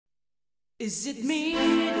Is it me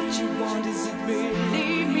that you want? Is it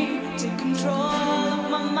really me? Take control of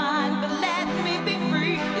my mind, but let me be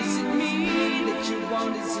free. Is it me that you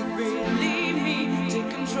want? Is it really me? Take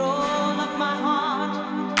control of my heart.